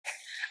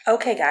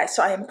Okay guys,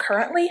 so I am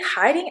currently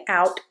hiding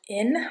out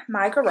in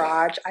my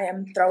garage. I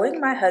am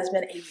throwing my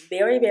husband a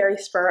very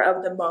spur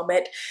of the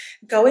moment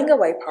going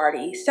away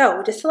party.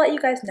 So just to let you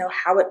guys know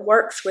how it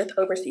works with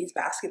overseas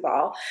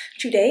basketball,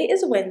 today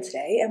is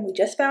Wednesday and we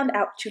just found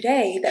out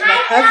today that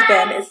my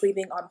husband is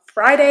leaving on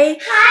Friday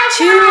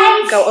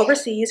to go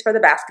overseas for the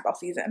basketball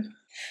season.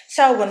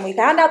 So when we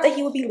found out that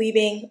he would be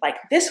leaving like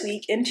this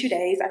week in 2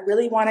 days, I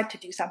really wanted to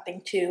do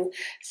something to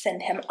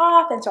send him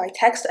off. And so I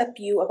texted a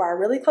few of our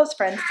really close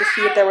friends to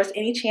see if there was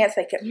any chance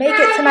they could make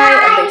it tonight.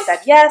 And they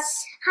said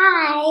yes.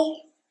 Hi.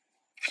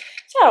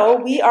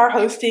 So we are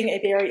hosting a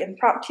very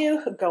impromptu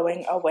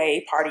going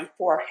away party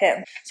for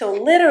him. So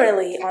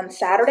literally on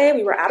Saturday,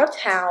 we were out of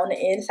town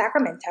in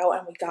Sacramento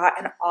and we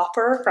got an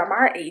offer from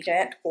our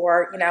agent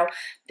for,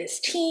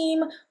 this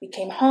team. We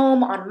came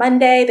home on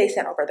Monday. They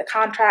sent over the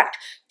contract.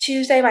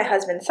 Tuesday, my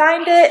husband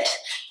signed it.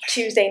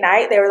 Tuesday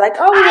night, they were like,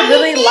 oh, we would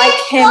really like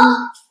him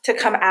to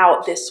come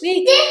out this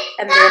week.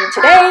 And then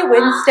today,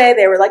 Wednesday,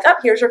 they were like, oh,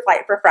 here's your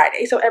flight for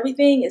Friday. So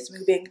everything is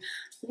moving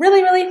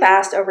really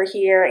fast over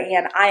here,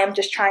 and I am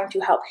just trying to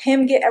help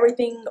him get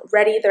everything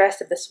ready the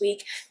rest of this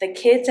week. The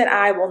kids and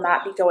I will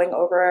not be going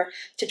over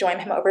to join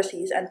him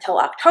overseas until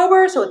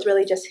October, so it's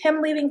really just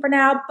him leaving for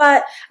now,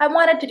 but I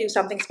wanted to do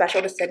something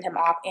special to send him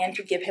off and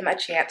to give him a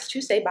chance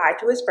to say bye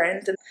to his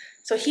friends. And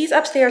so he's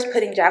upstairs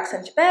putting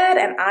Jackson to bed,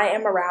 and I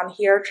am around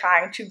here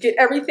trying to get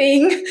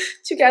everything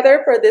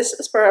together for this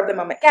spur of the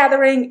moment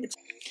gathering.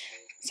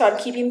 So I'm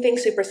keeping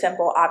things super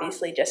simple.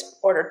 Obviously just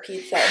ordered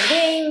pizza and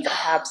wings. I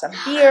have some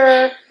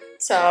beer,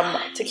 some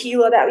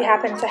tequila that we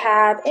happen to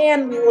have,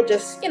 and we will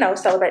just,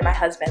 celebrate my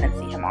husband and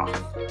see him off. We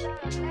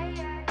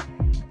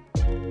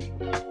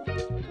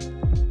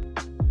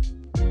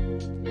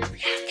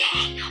have to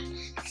hang up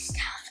the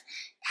stuff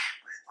that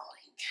we're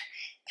going to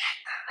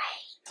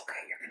decorate.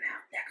 Okay, you're gonna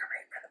help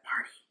decorate for the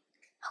party.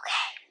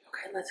 Okay.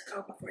 Okay, let's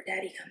go before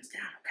Daddy comes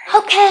down, okay?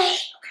 Okay.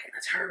 Okay,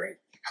 let's hurry. Okay.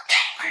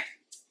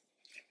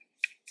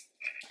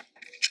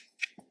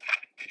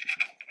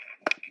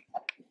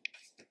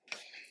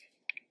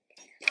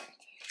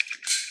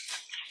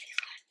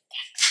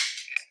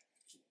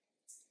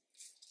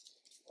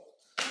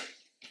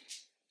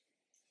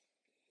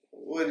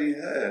 What do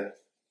you have?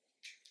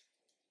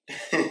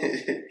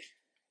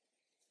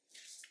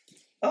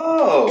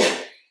 Oh.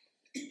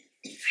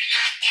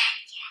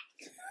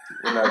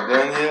 You're not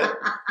done yet?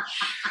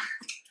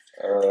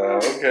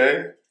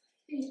 Okay.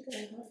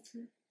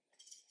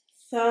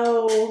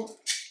 So,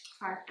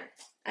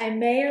 I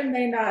may or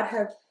may not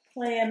have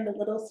planned a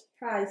little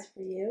surprise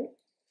for you.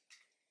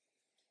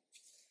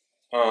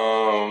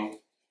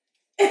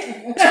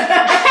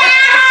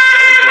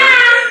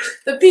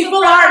 The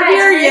people aren't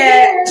here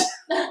yet.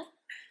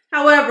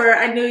 However,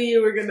 I knew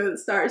you were going to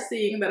start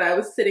seeing that I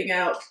was sitting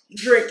out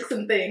drinks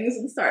and things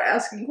and start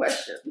asking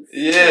questions.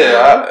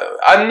 Yeah,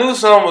 I knew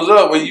something was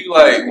up when you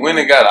went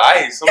and got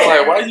ice. I'm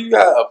like, why you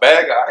got a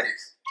bag of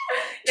ice?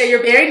 Yeah,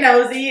 you're very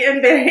nosy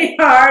and very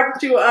hard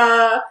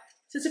to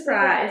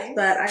surprise,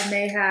 but I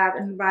may have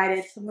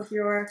invited some of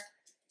your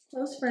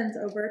close friends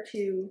over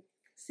to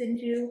send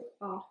you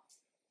off.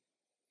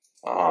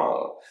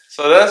 Oh,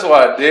 so that's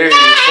why Darius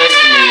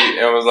texted me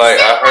and was like,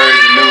 I heard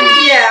the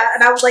news. Yeah,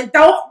 and I was like,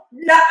 don't,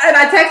 no, and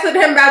I texted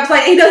him, but I was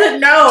like, he doesn't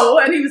know,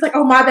 and he was like,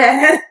 oh, my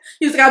bad.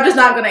 He was like, I'm just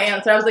not going to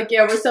answer. I was like,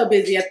 yeah, we're so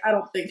busy, I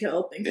don't think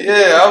he'll think.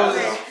 Yeah, I was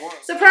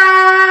just...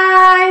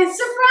 Surprise!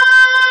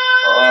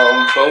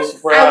 I'm so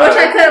surprised. I wish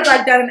I could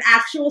have done an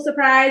actual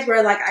surprise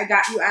where I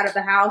got you out of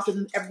the house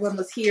and everyone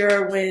was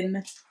here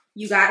when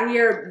you got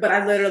here, but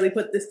I literally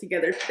put this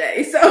together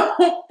today, so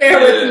bear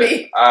with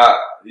me. I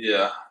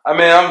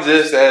mean, I'm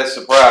just as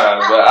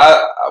surprised,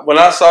 but when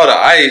I saw the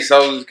ice, I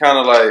was kind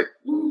of like,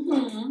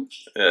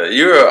 yeah,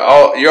 you're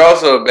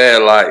also a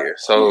bad liar,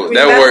 so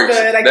that works.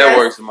 That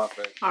works in my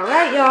favor. All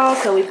right, y'all.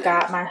 So we've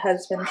got my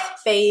husband's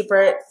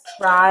favorite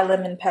dry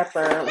lemon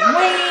pepper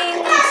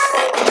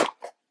wings.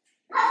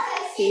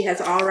 He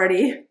has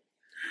already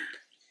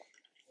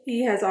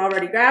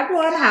grabbed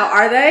one. How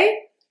are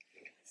they?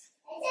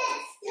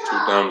 2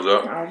 thumbs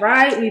up. All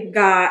right, we've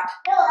got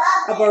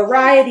a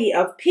variety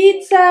of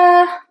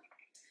pizza,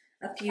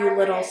 a few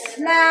little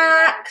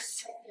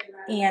snacks,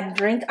 and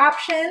drink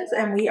options,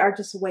 and we are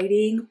just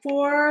waiting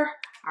for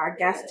our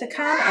guests to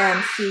come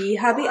and see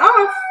hubby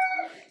off.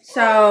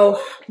 So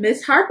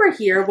Miss Harper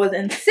here was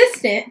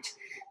insistent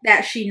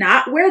that she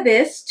not wear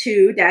this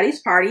to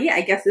Daddy's party. I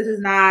guess this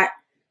isn't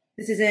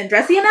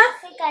dressy enough?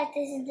 Hey guys,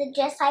 this is the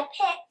dress I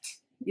picked.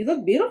 You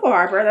look beautiful,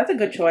 Harper. That's a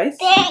good choice.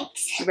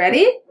 Thanks. You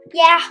ready?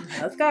 Yeah.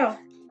 Let's go.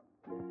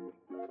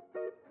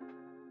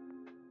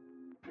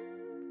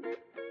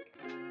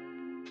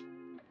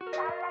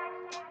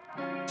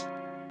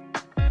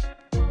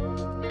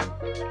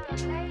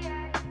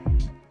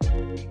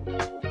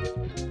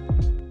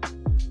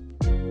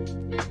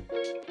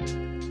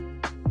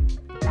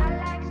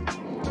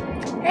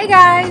 Hey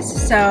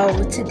guys,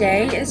 so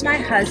today is my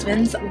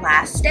husband's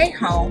last day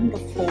home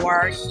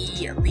before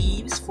he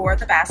leaves for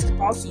the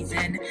basketball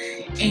season,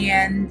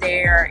 and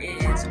there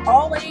is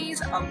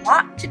always a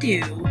lot to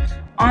do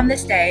on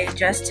this day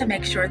just to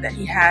make sure that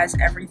he has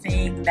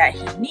everything that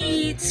he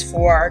needs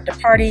for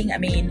departing. I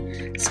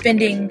mean,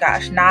 spending,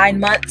 9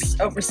 months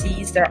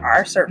overseas, there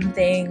are certain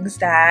things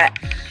that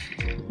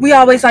we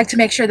always like to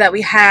make sure that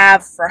we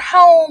have for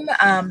home.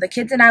 The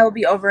kids and I will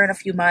be over in a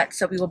few months,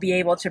 so we will be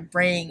able to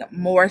bring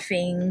more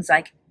things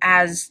like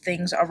as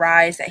things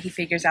arise that he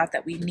figures out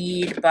that we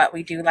need, but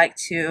we do like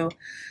to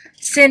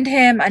send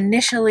him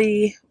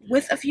initially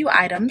with a few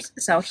items.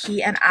 So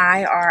he and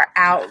I are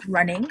out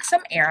running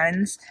some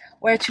errands.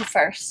 Where to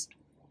first?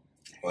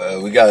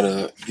 Well, we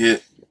gotta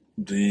get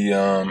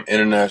the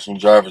international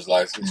driver's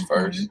license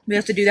first. We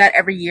have to do that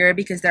every year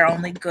because they're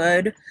only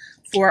good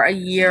for a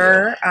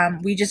year.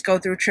 We just go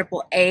through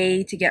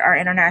AAA to get our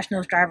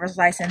international driver's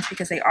license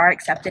because they are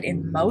accepted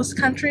in most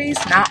countries,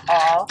 not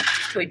all.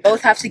 So we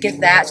both have to get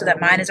that so that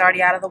mine is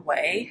already out of the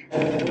way.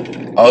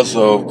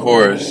 Also, of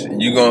course,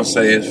 you gonna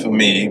say it's for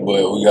me,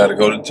 but we gotta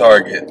go to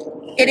Target.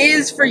 It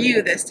is for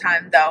you this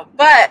time, though.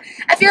 But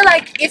I feel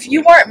like if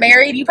you weren't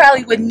married, you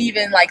probably wouldn't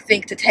even like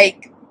think to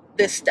take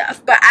this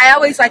stuff. But I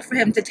always like for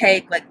him to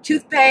take like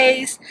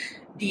toothpaste,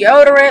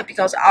 deodorant,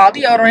 because all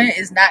deodorant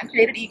is not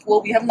created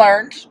equal. We have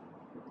learned.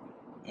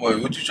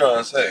 Wait, what you trying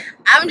to say?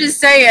 I'm just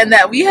saying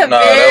that we have been.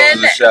 That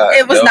was a shot.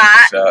 It was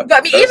not.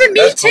 But even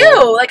me too.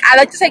 Cool. Like I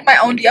like to take my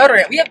own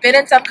deodorant. We have been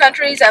in some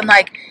countries and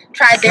like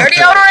tried their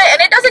deodorant,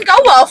 and it doesn't go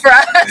well for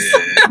us.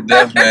 Yeah, it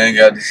definitely ain't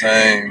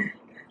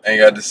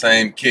got the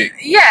same kick.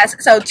 Yes,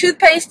 so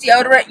toothpaste,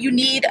 deodorant, you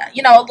need, a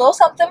little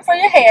something for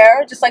your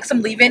hair, just like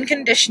some leave-in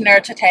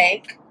conditioner to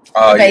take.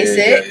 Oh,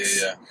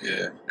 basics.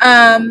 Yeah.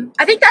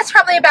 I think that's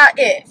probably about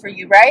it for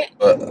you, right?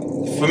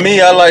 For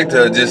me, I like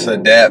to just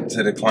adapt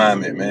to the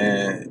climate,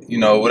 man.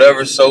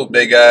 Whatever soap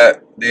they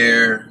got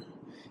there,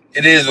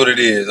 it is what it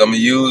is. I'm going to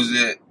use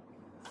it.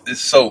 It's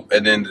soap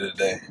at the end of the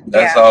day.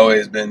 That's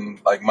always been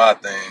like my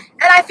thing.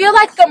 And I feel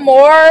like the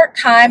more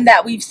time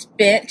that we've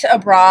spent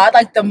abroad,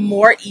 like the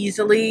more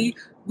easily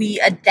we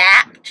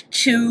adapt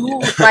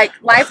to like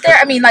life there.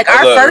 I mean, like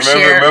our first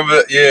year.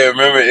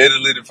 Remember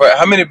Italy?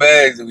 How many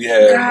bags did we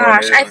have?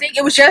 Gosh, I think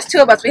it was just 2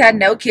 of us. We had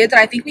no kids, and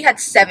I think we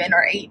had 7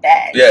 or 8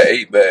 bags. Yeah,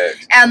 8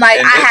 bags. And I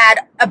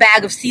had a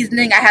bag of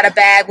seasoning. I had a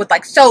bag with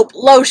like soap,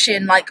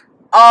 lotion, like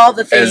all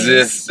the things.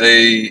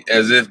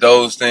 As if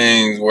those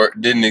things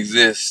didn't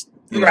exist.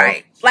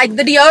 Right. Like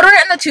the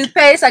deodorant and the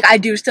toothpaste, like I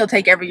do still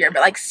take every year,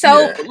 but like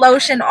soap,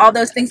 lotion, all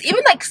those things,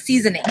 even like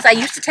seasonings. I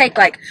used to take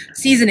like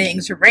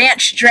seasonings,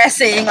 ranch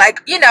dressing,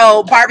 like,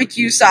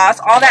 barbecue sauce,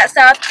 all that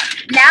stuff.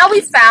 Now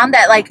we found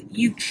that like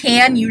you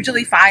can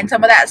usually find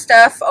some of that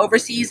stuff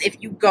overseas if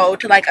you go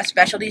to like a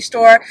specialty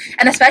store,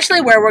 and especially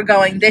where we're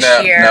going this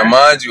year. Now,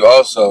 mind you,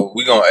 also,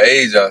 we're going to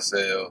age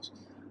ourselves.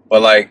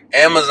 But like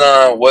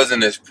Amazon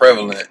wasn't as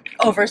prevalent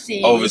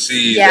overseas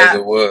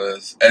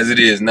as it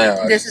is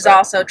now. This is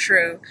also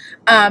true.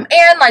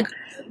 And like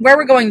where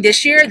we're going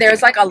this year,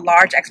 there's like a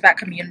large expat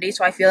community,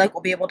 so I feel like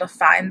we'll be able to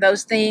find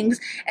those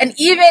things. And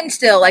even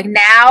still, like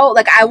now,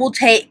 like I will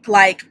take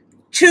like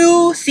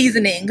 2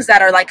 seasonings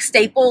that are like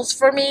staples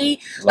for me.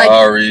 Like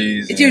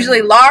Lawry's. It's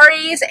usually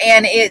Lawry's,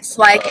 and it's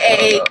like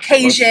a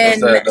Cajun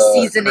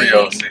seasoning.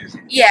 Creole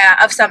seasoning. Yeah,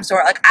 of some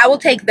sort. Like I will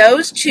take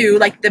those 2,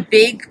 like the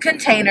big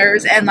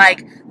containers, and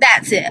like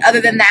that's it.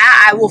 Other than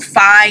that, I will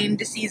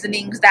find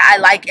seasonings that I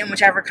like in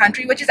whichever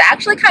country, which is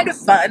actually kind of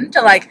fun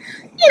to like,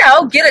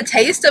 get a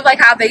taste of like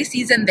how they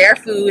season their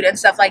food and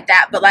stuff like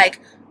that. But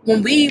like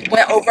when we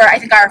went over, I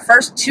think our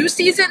first 2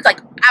 seasons, like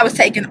I was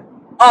taking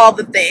all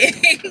the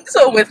things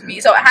with me.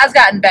 So it has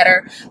gotten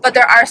better, but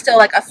there are still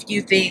like a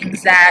few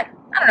things that,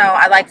 I don't know,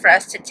 I like for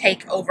us to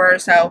take over.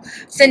 So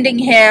sending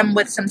him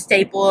with some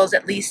staples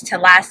at least to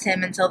last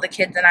him until the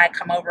kids and I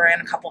come over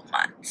in a couple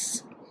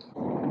months.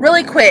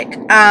 Really quick,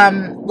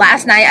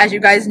 last night, as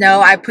you guys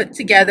know, I put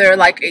together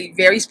like a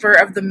very spur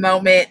of the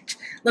moment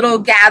little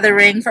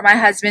gathering for my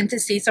husband to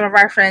see some of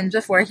our friends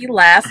before he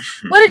left.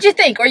 What did you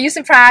think? Were you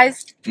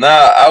surprised? Nah,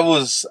 I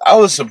was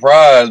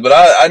surprised, but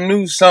I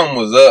knew something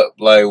was up.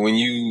 Like when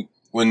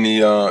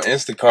the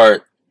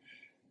Instacart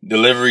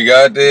delivery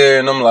got there,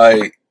 and I'm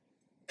like,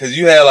 cause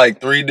you had like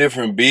 3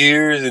 different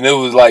beers, and it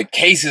was like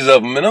cases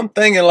of them, and I'm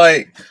thinking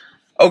like,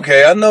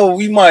 okay, I know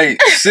we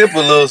might sip a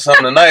little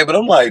something tonight, but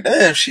I'm like,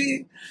 damn,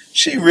 she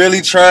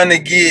really trying to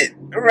get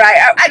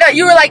right. I know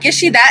you were like, is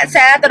she that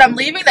sad that I'm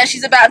leaving, that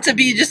she's about to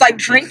be just like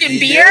drinking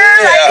beer?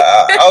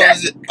 Yeah,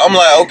 I'm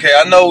like, okay,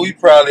 I know we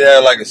probably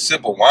had like a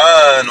sip of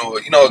wine or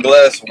a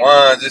glass of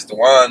wine just to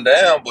wind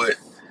down, but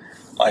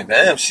like,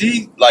 damn,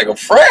 she like a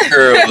frat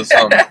girl or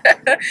something.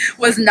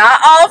 Was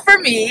not all for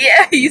me.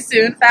 You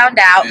soon found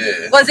out.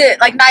 Yeah. Was it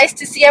like nice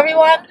to see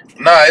everyone?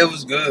 Nah, it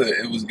was good.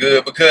 It was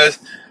good because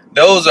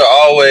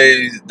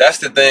that's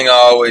the thing I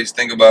always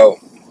think about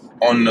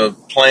on the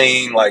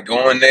plane, like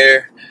going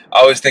there. I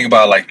always think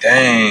about like,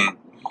 dang,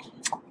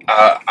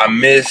 I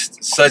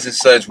missed such and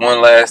such one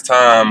last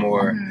time,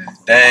 or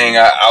dang,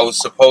 I was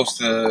supposed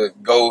to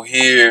go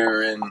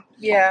here, and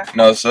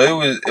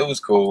so it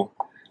was cool.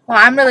 Well,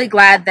 I'm really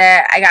glad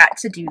that I got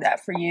to do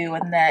that for you,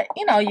 and that,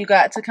 you know, you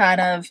got to kind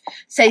of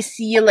say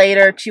see you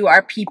later to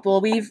our people.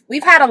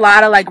 We've had a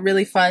lot of like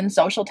really fun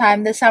social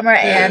time this summer,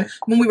 and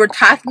when we were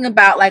talking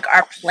about like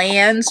our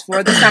plans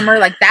for the summer,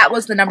 like that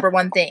was the number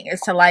one thing,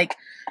 is to like,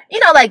 you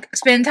know, like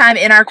spend time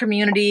in our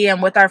community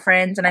and with our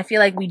friends. And I feel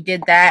like we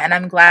did that, and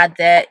I'm glad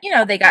that, you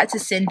know, they got to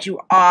send you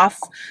off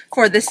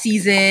for the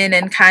season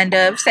and kind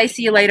of say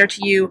see you later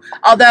to you.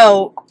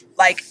 Although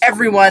like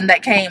everyone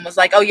that came was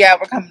like, oh yeah,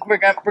 we're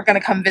gonna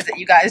come visit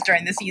you guys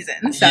during the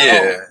season. So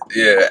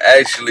yeah.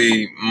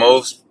 Actually,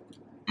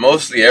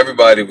 mostly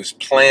everybody was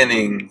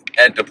planning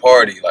at the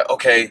party. Like,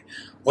 okay,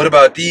 what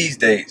about these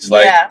dates?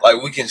 Like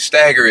we can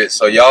stagger it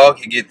so y'all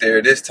can get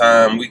there this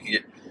time. We can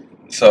get,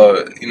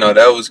 so you know,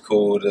 that was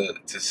cool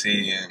to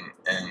see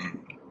and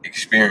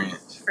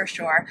experience. For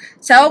sure.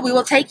 So we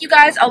will take you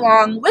guys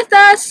along with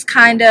us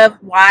kind of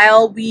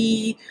while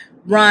we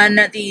run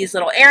these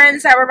little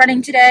errands that we're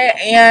running today,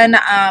 and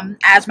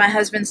as my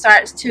husband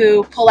starts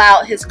to pull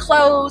out his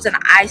clothes and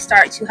I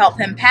start to help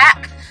him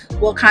pack,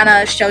 we'll kind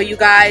of show you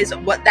guys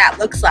what that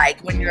looks like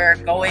when you're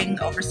going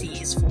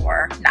overseas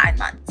for 9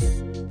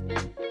 months.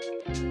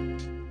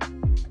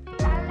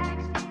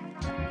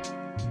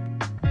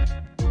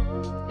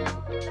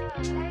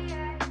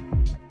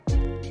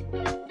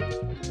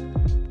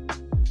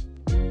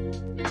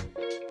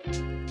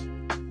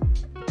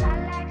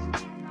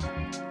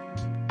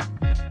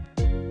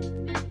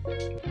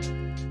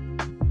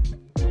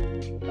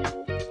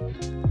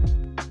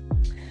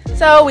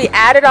 So we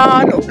added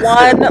on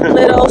one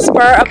little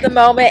spur of the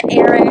moment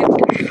errand.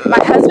 My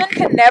husband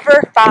can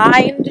never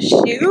find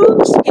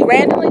shoes. He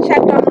randomly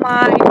checked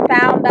online,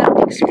 found that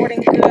Dick's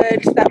Sporting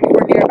Goods that we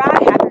were nearby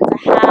happened to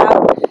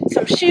have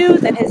some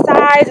shoes in his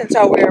size, and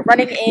so we're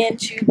running in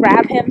to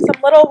grab him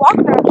some little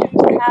walk-around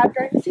shoes to have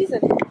during the season.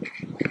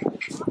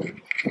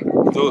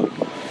 Do it.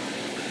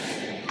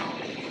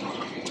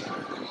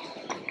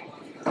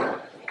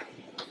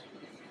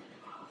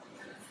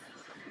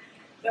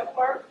 That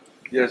work?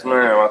 Yes,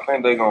 ma'am. I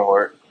think they're gonna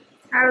work.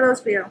 How do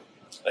those feel?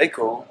 They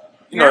cool.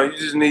 You know, you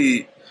just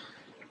need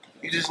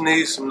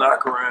some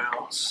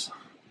knockarounds.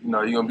 You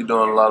know, you're gonna be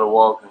doing a lot of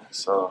walking,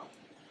 so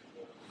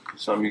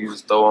something you can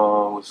just throw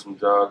on with some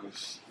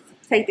joggers.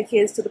 Take the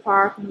kids to the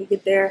park when we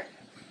get there.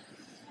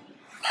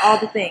 All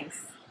the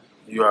things.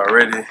 You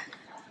already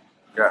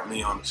got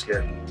me on the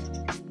schedule.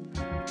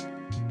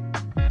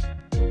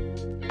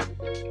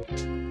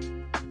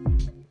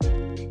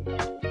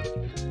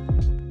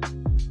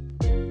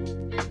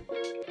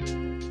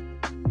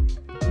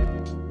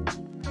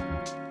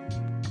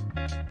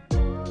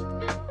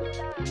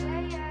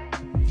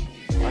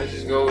 I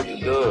just go with the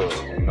Dove,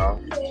 you know.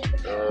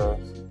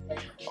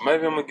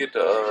 Maybe I'm gonna get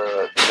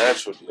the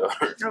natural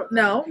deodorant.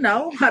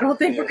 No, I don't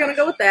think we're gonna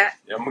go with that.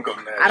 Yeah, I'm gonna go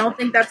natural. I don't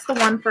think that's the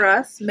one for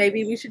us.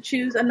 Maybe we should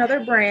choose another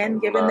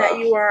brand, given that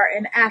you are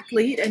an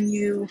athlete and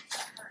you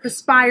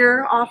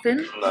perspire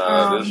often.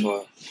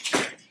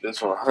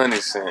 This one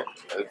honey scent.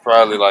 It's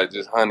probably like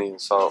just honey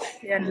and salt.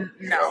 Yeah,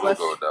 no, let's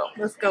go with that one.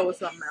 Let's go with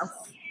something else.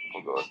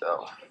 I'm gonna go with that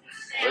one.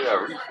 They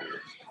got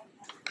refills.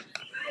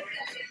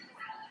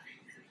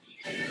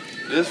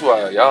 This is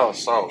why y'all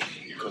soft.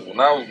 Because when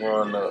I was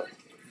growing up,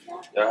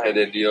 y'all had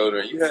that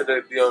deodorant. You had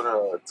that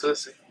deodorant,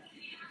 Tussie.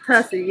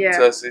 Tussie, yeah.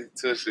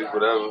 Tussie,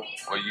 whatever.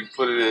 When you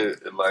put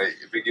it in, like,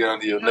 if it get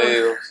under your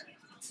nails,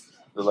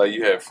 look like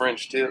you had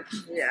French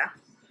tips. Yeah.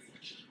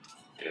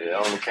 Yeah,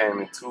 it only came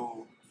in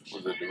two.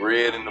 Was it the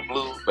red and the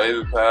blue,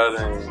 baby powder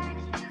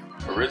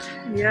and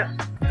original? Yep,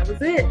 that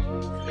was it.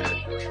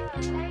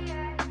 Yeah.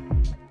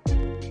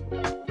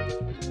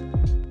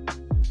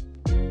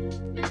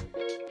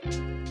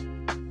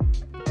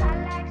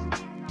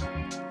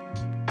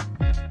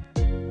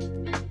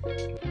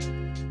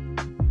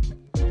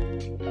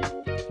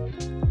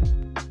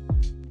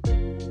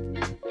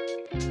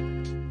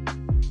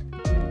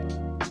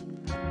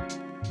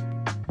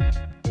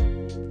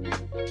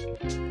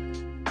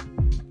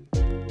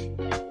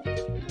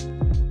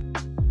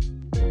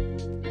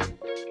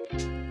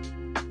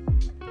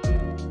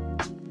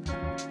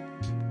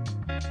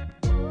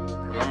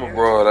 I'm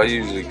abroad. I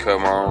usually cut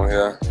my own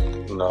hair.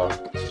 You know,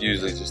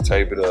 usually just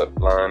tape it up,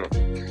 line it.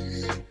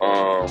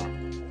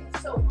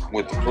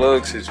 With the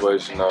plug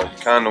situation though,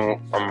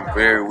 I'm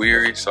very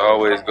weary, so I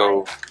always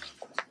go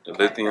the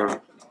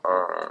lithium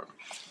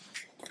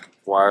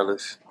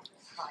wireless.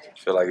 I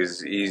feel like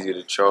it's easier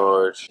to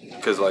charge.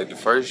 Cause like the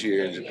first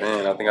year in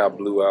Japan, I think I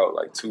blew out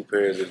like 2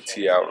 pairs of the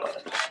T outline.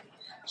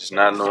 Just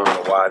not knowing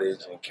the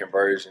wattage and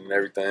conversion and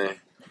everything.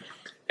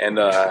 And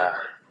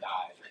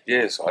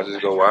yeah, so I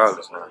just go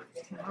wireless now.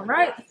 All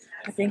right,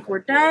 I think we're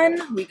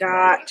done. We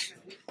got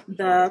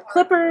the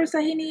clippers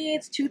that he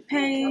needs,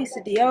 toothpaste,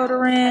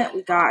 deodorant.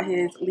 We got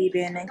his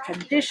leave-in and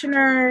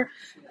conditioner.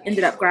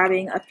 Ended up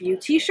grabbing a few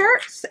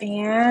t-shirts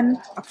and,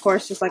 of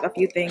course, just like a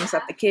few things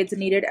that the kids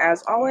needed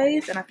as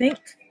always. And I think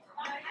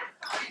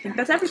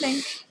that's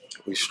everything.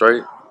 We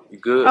straight? We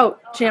good? Oh,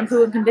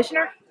 shampoo and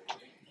conditioner?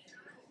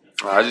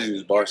 I just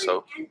use bar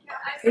soap.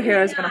 Your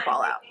hair is gonna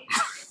fall out.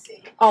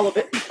 All of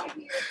it.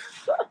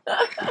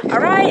 All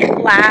right,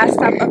 last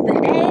stop of the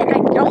day. I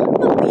don't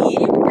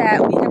believe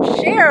that we have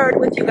shared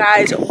with you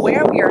guys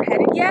where we are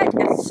headed yet.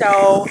 And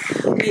so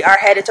we are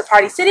headed to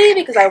Party City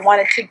because I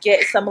wanted to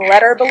get some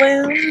letter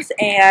balloons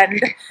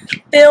and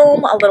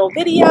film a little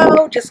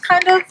video, just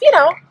kind of, you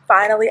know,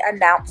 finally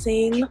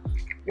announcing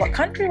what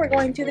country we're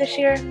going to this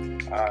year.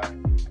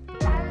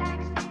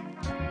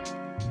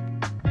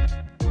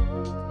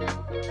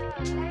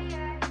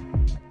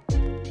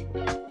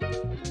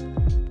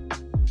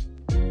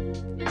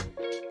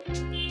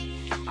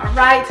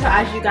 Alright, so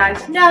as you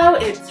guys know,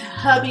 it's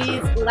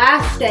hubby's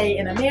last day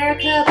in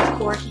America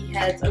before he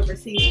heads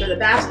overseas for the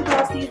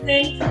basketball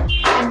season.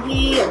 And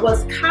he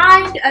was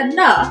kind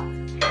enough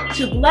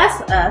to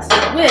bless us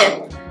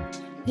with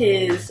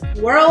his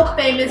world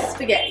famous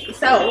spaghetti.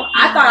 So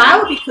I thought I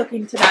would be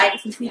cooking tonight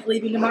since he's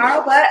leaving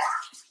tomorrow, but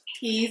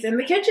he's in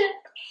the kitchen.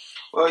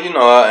 Well, you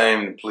know, I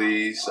aim to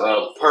please.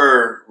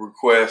 Per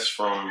request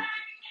from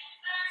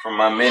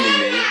my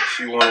mini-me,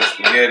 she wanted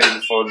spaghetti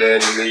before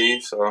Daddy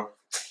leaves, so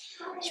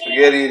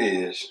spaghetti it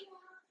is.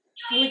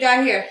 What we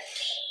got here?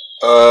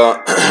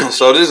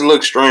 So this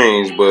looks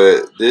strange,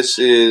 but this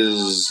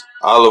is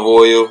olive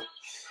oil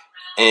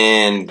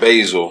and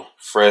basil,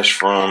 fresh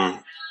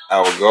from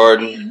our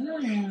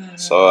garden.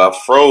 So I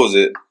froze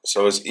it,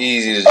 so it's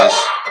easy to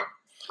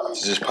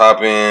just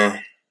pop in.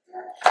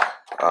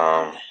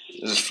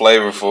 This is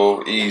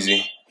flavorful,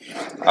 easy.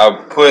 I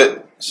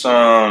put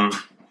some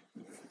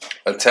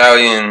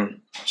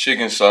Italian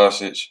chicken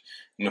sausage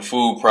in the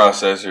food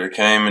processor. It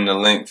came in the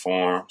link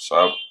form, so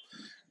I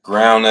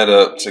ground that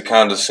up to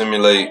kind of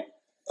simulate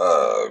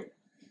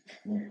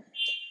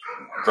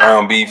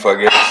ground beef, I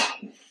guess.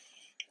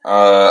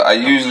 I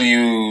usually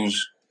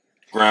use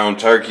ground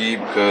turkey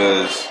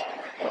because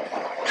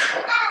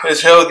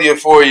it's healthier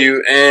for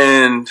you,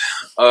 and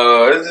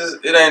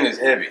it ain't as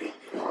heavy.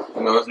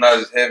 You know, it's not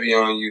as heavy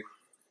on you.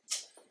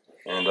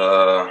 And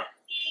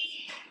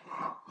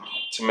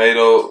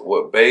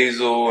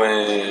basil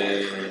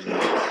and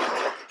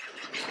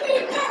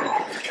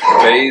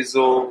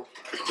basil.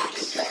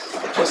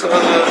 What's the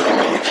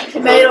other?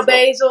 Tomato,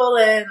 basil,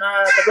 and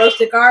the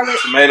roasted garlic.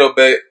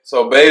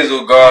 So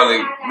basil,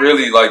 garlic,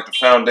 really like the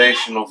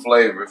foundational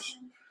flavors.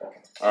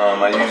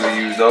 I usually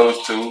use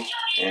those two,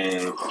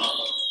 and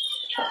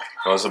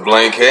it's a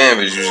blank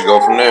canvas. You just go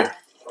from there.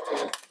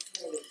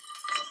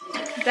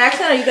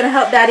 Jackson, are you gonna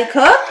help Daddy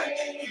cook?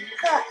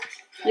 Cook.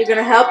 You're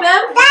gonna help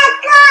him? Dad,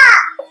 cook.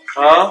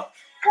 Huh?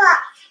 Cook.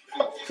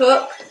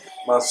 Cook.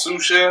 My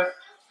sous chef.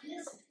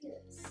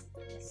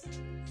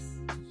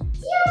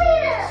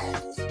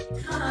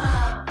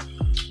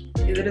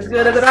 Is it as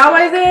good as it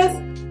always is?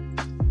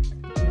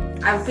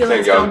 I feel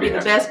it's gonna be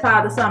the best pie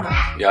of the summer.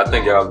 Yeah, I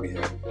think y'all will be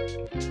happy.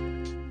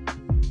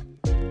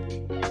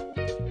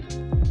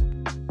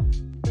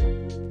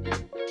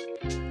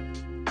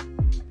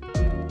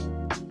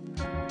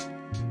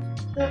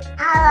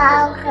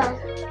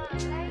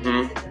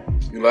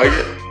 You like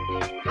it?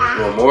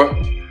 You want more?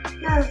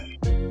 No.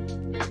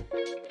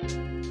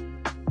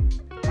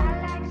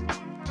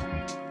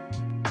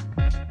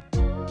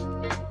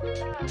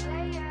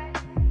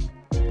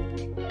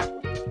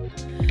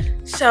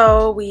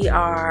 So we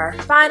are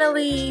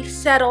finally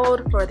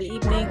settled for the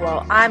evening.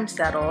 Well, I'm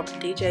settled.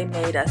 DJ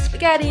made us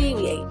spaghetti,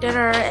 we ate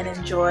dinner, and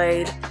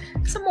enjoyed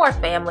some more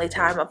family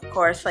time, of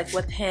course, like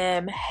with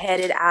him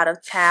headed out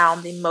of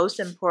town. The most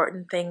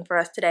important thing for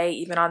us today,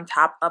 even on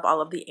top of all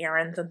of the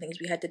errands and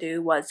things we had to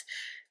do, was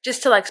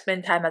just to like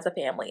spend time as a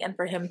family and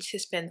for him to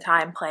spend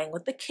time playing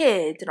with the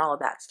kids and all of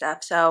that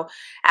stuff. So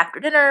after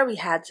dinner, we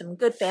had some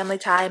good family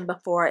time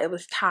before it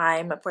was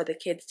time for the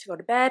kids to go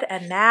to bed.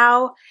 And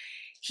now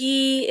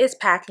he is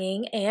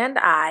packing and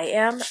I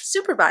am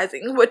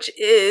supervising, which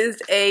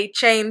is a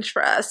change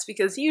for us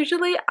because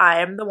usually I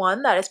am the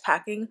one that is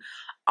packing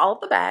all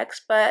of the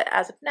bags. But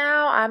as of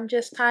now, I'm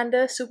just kind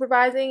of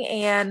supervising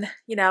and,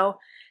 you know,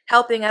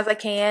 helping as I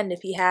can if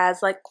he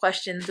has like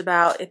questions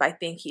about if I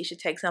think he should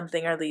take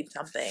something or leave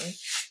something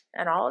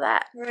and all of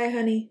that. All right,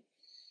 honey.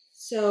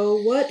 So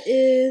what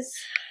is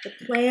the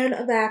plan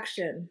of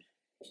action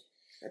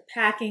for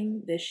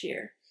packing this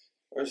year?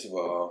 First of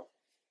all,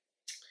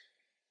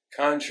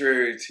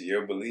 contrary to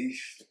your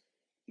belief,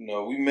 you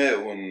know, we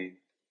met when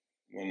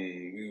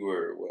we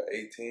were,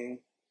 18?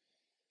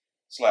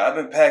 It's like I've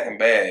been packing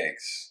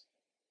bags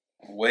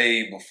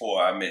way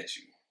before I met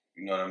you.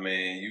 You know what I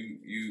mean?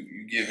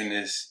 You giving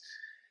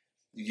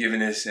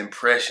this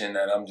impression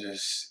that I'm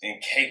just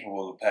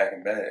incapable of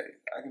packing bags.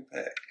 I can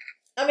pack.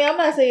 I mean, I'm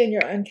not saying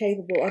you're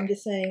incapable. I'm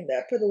just saying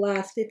that for the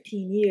last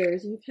 15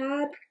 years, you've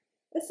had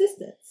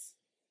assistance.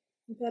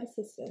 You've had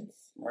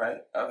assistance.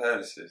 Right. I've had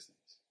assistance.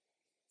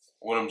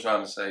 What I'm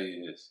trying to say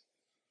is,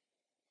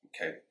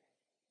 okay.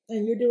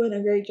 And you're doing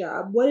a great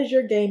job. What is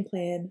your game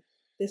plan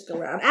this go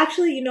round?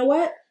 Actually, you know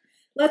what?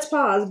 Let's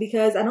pause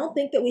because I don't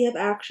think that we have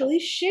actually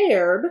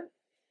shared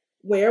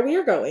where we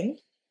are going.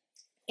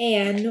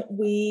 And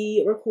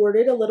we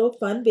recorded a little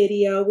fun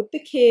video with the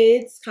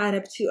kids kind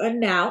of to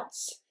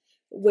announce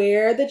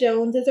where the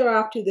Joneses are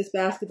off to this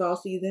basketball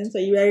season. So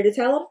you ready to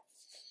tell them?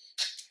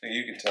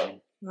 You can tell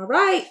them. All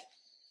right.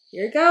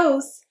 Here it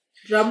goes.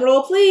 Drum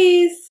roll,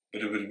 please.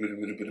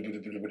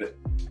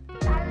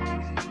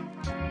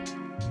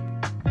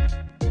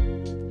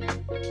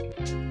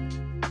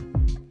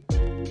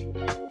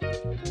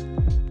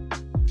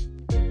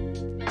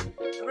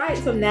 Alright,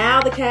 so now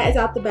the cat is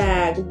out the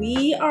bag.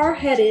 We are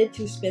headed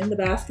to spend the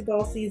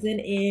basketball season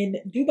in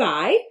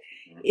Dubai.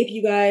 If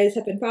you guys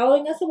have been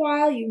following us a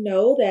while, you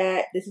know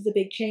that this is a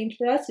big change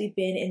for us. We've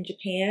been in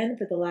Japan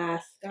for the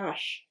last,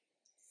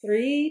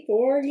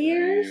 3-4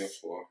 years. 3 or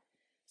 4.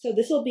 So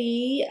this will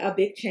be a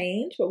big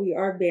change, but we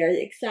are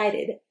very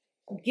excited.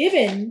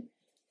 Given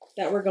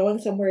that we're going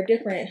somewhere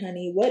different,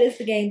 honey, what is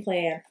the game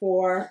plan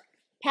for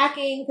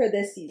packing for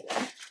this season?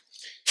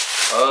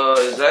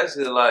 It's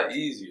actually a lot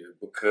easier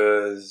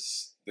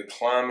because the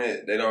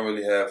climate, they don't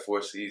really have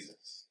 4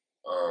 seasons.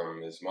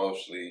 It's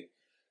mostly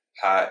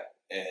hot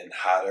and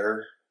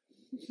hotter.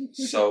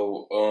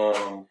 So,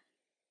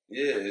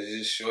 yeah, it's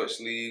just short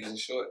sleeves and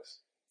shorts.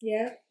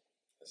 Yeah.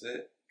 That's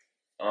it.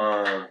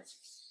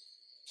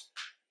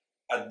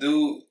 I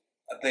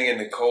think in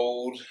the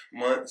cold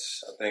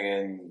months, I think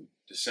in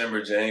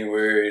December,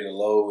 January, the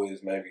low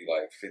is maybe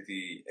like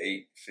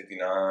 58,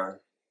 59,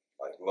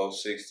 like low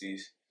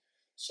 60s.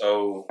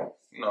 So,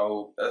 you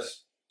know,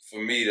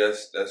 for me,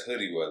 that's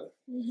hoodie weather.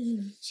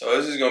 Mm-hmm. So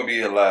this is going to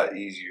be a lot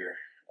easier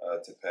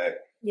to pack.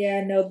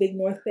 Yeah, no big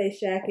North Face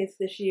jackets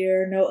this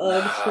year. No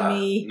Uggs for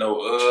me. No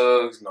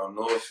Uggs, no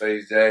North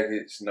Face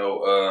jackets,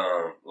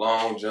 no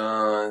long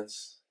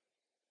johns,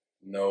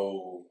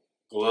 no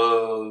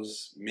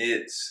gloves,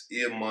 mitts,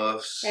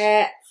 earmuffs,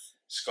 hats,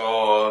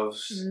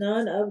 scarves.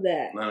 None of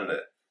that. None of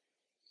that.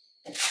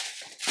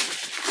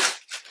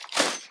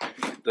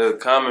 The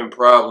common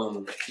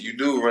problem you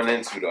do run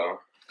into, though,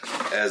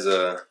 as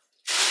a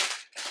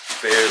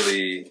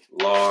fairly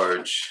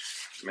large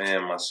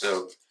man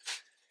myself,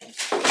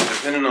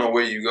 depending on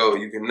where you go,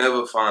 you can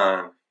never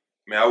find,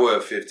 I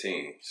wear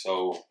 15,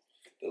 so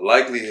the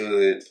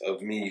likelihood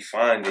of me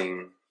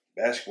finding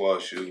basketball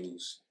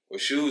shoes, or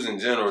shoes in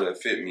general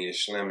that fit me,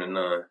 is slim to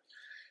none.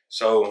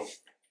 So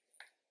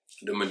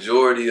the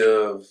majority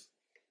of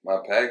my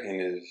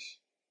packing is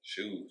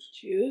shoes.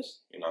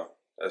 Shoes? You know,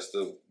 that's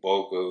the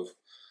bulk of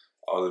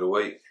all of the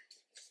weight.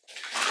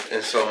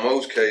 And so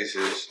most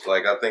cases,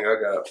 like I think I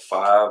got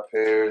 5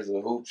 pairs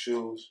of hoop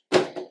shoes.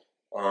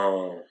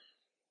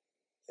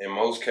 In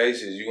most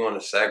cases, you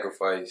want to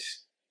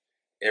sacrifice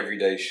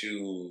everyday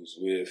shoes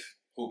with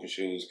hooping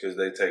shoes because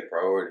they take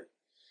priority.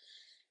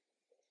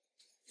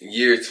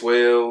 Year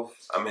 12,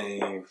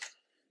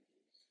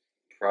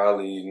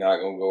 probably not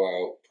going to go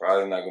out,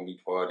 probably not going to be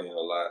partying a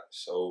lot.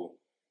 So,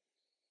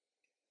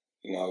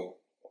 you know,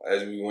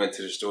 as we went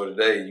to the store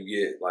today, you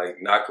get like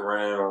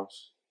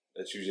knockarounds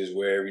that you just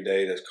wear every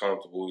day that's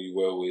comfortable. You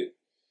wear with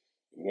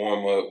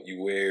warm up,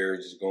 you wear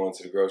just going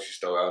to the grocery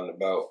store out and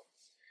about.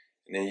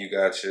 And then you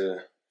got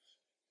your,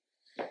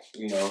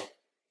 you know,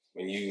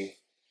 when you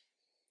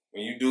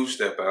do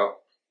step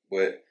out.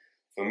 But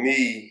for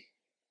me,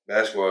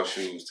 basketball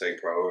shoes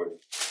take priority.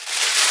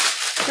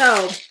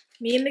 So,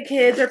 me and the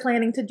kids are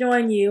planning to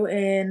join you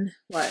in,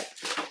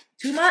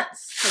 2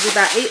 months? Maybe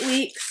about 8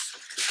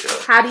 weeks.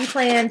 Yeah. How do you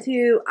plan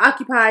to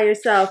occupy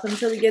yourself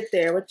until we get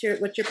there? What's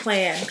your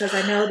plan? Because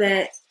I know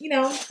that, you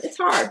know, it's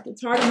hard.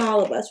 It's hard on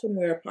all of us when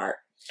we're apart.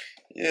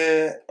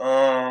 Yeah,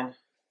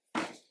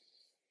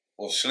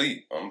 well,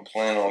 sleep. I'm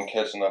planning on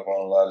catching up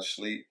on a lot of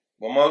sleep.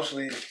 But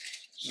mostly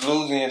just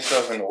losing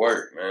yourself in the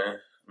work, man.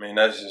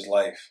 That's just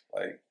life.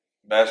 Like,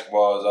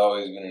 basketball has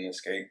always been an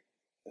escape.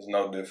 It's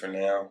no different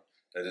now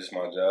that it's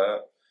my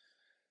job.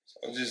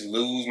 So I just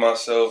lose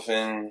myself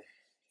in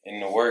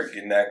the work,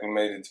 getting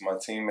acclimated to my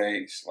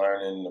teammates,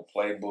 learning the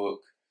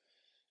playbook,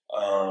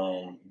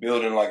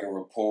 building like a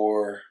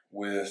rapport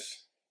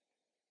with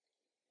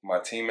my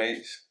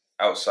teammates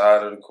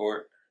outside of the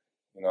court,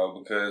 you know,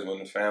 because when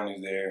the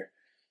family's there,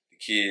 the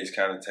kids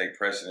kind of take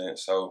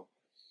precedence. So,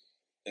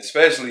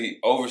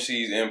 especially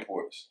overseas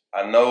imports,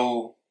 I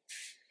know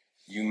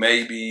you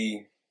may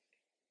be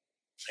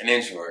an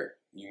introvert,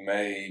 you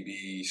may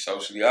be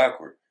socially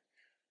awkward,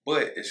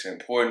 but it's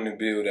important to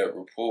build that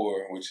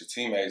rapport with your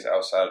teammates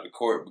outside of the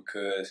court,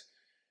 because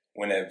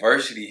when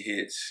adversity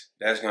hits,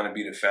 that's going to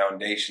be the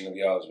foundation of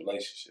y'all's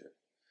relationship.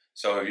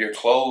 So if you're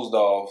closed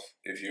off,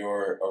 if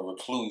you're a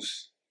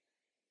recluse,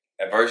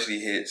 adversity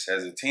hits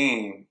as a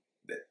team,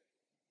 that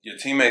your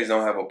teammates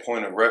don't have a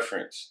point of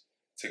reference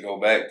to go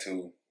back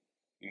to,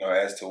 you know,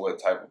 as to what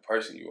type of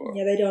person you are.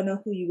 Yeah, they don't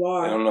know who you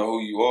are. They don't know who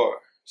you are.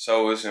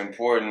 So it's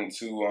important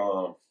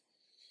to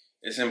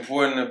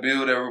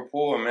build that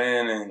rapport,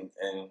 man, and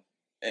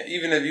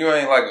even if you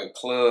ain't like a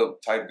club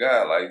type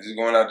guy, like just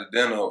going out to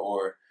dinner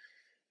or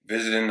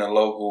visiting a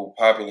local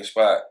popular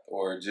spot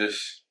or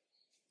just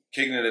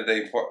kicking it at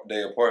their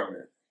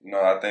apartment, you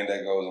know, I think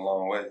that goes a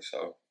long way.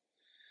 So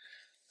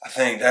I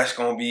think that's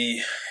gonna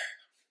be,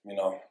 you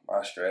know,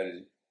 my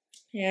strategy.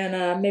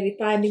 And maybe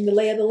finding the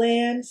lay of the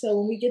land, so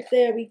when we get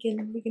there, we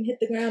can hit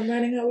the ground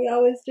running how we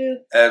always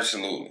do.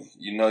 Absolutely.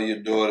 You know, your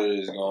daughter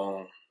is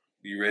gonna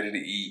be ready to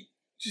eat.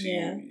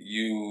 Yeah.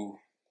 You,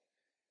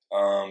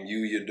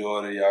 your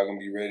daughter, y'all gonna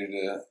be ready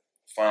to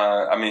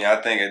find. I mean,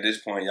 I think at this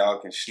point y'all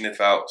can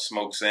sniff out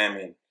smoked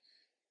salmon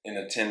in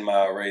a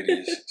 10-mile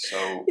radius.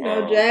 So you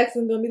know,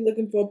 Jackson's gonna be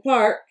looking for a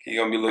park. He's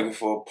gonna be looking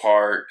for a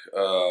park,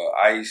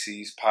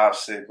 ices,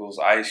 popsicles,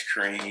 ice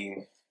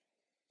cream,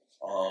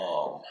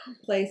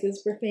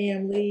 places for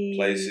families.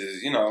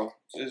 Places, you know,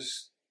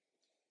 just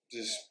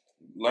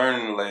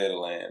learning the lay of the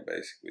land,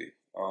 basically.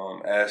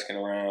 Asking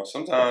around.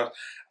 Sometimes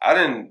I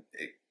didn't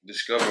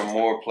discover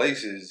more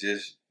places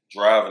just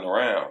driving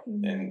around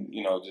and,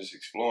 you know, just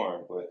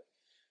exploring, but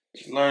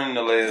learning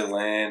the lay of the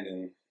land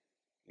and,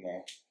 you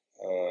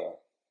know,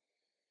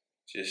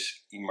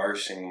 just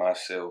immersing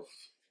myself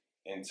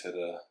into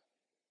the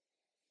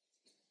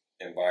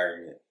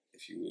environment,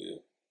 if you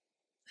will.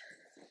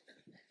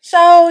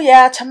 So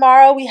yeah,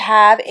 tomorrow we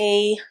have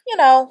a, you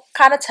know,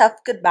 kind of tough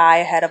goodbye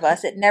ahead of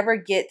us. It never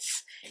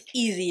gets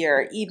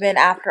easier, even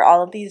after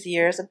all of these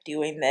years of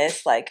doing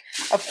this. Like,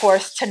 of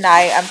course,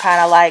 tonight I'm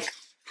kind of like,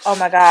 oh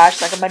my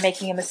gosh, like, am I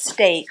making a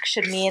mistake?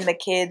 Should me and the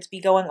kids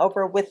be going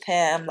over with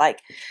him?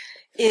 Like,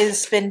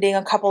 is spending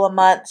a couple of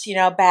months, you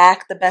know,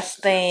 back the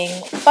best thing?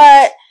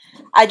 But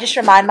I just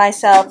remind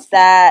myself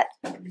that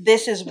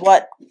this is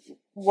what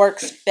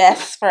works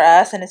best for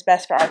us and is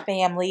best for our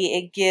family.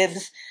 It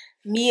gives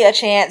me a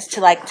chance to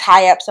like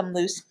tie up some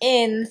loose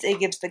ends. It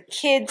gives the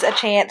kids a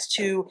chance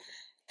to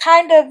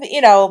kind of,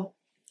 you know,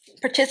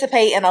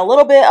 participate in a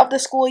little bit of the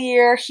school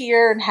year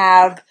here and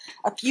have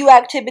a few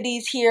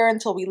activities here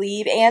until we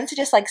leave, and to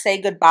just like say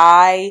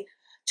goodbye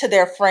to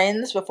their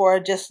friends before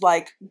just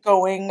like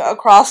going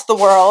across the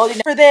world. You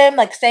know, for them,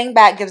 like staying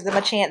back gives them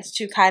a chance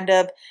to kind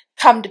of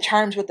come to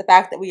terms with the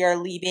fact that we are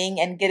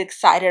leaving and get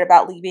excited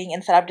about leaving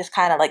instead of just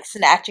kind of like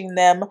snatching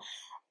them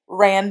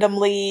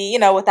randomly, you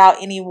know,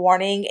 without any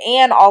warning.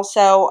 And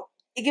also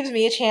it gives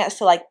me a chance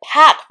to like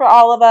pack for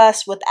all of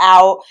us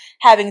without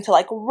having to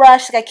like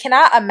rush. Like, I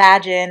cannot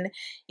imagine,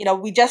 you know,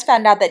 we just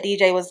found out that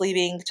DJ was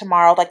leaving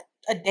tomorrow like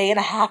a day and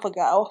a half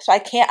ago. So I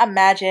can't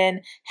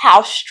imagine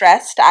how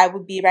stressed I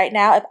would be right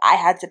now if I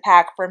had to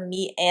pack for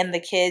me and the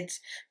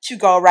kids to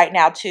go right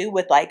now too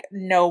with like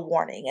no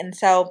warning. And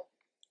so,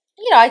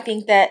 you know, I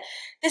think that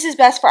this is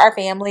best for our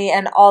family,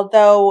 and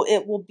although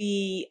it will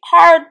be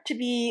hard to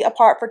be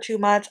apart for 2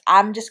 months,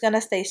 I'm just going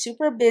to stay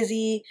super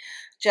busy,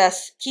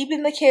 just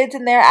keeping the kids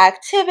in their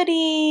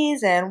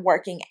activities and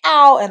working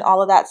out and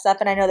all of that stuff.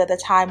 And I know that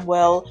the time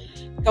will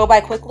go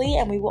by quickly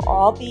and we will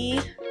all be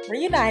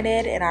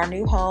reunited in our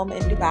new home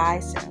in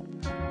Dubai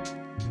soon.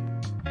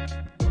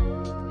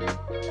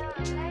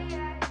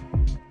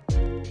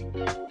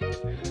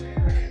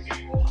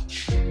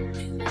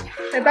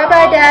 Say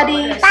bye-bye,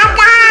 Daddy.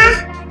 Bye-bye.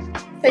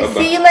 Say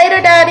see you later,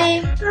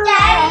 Daddy.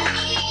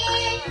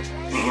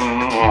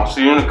 I'll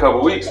see you in a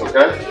couple weeks,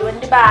 okay? See you in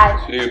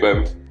Dubai. See you,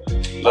 baby.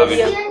 Love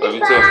you. Love you too.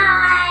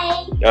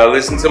 Bye. Y'all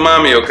listen to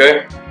mommy,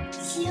 okay?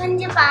 See you in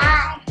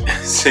Dubai.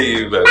 See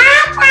you, baby.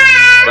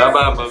 Bye-bye.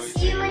 Bye-bye, baby.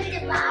 See you in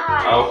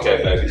Dubai.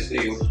 Okay, baby.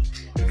 See you.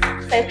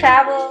 Safe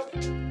travels.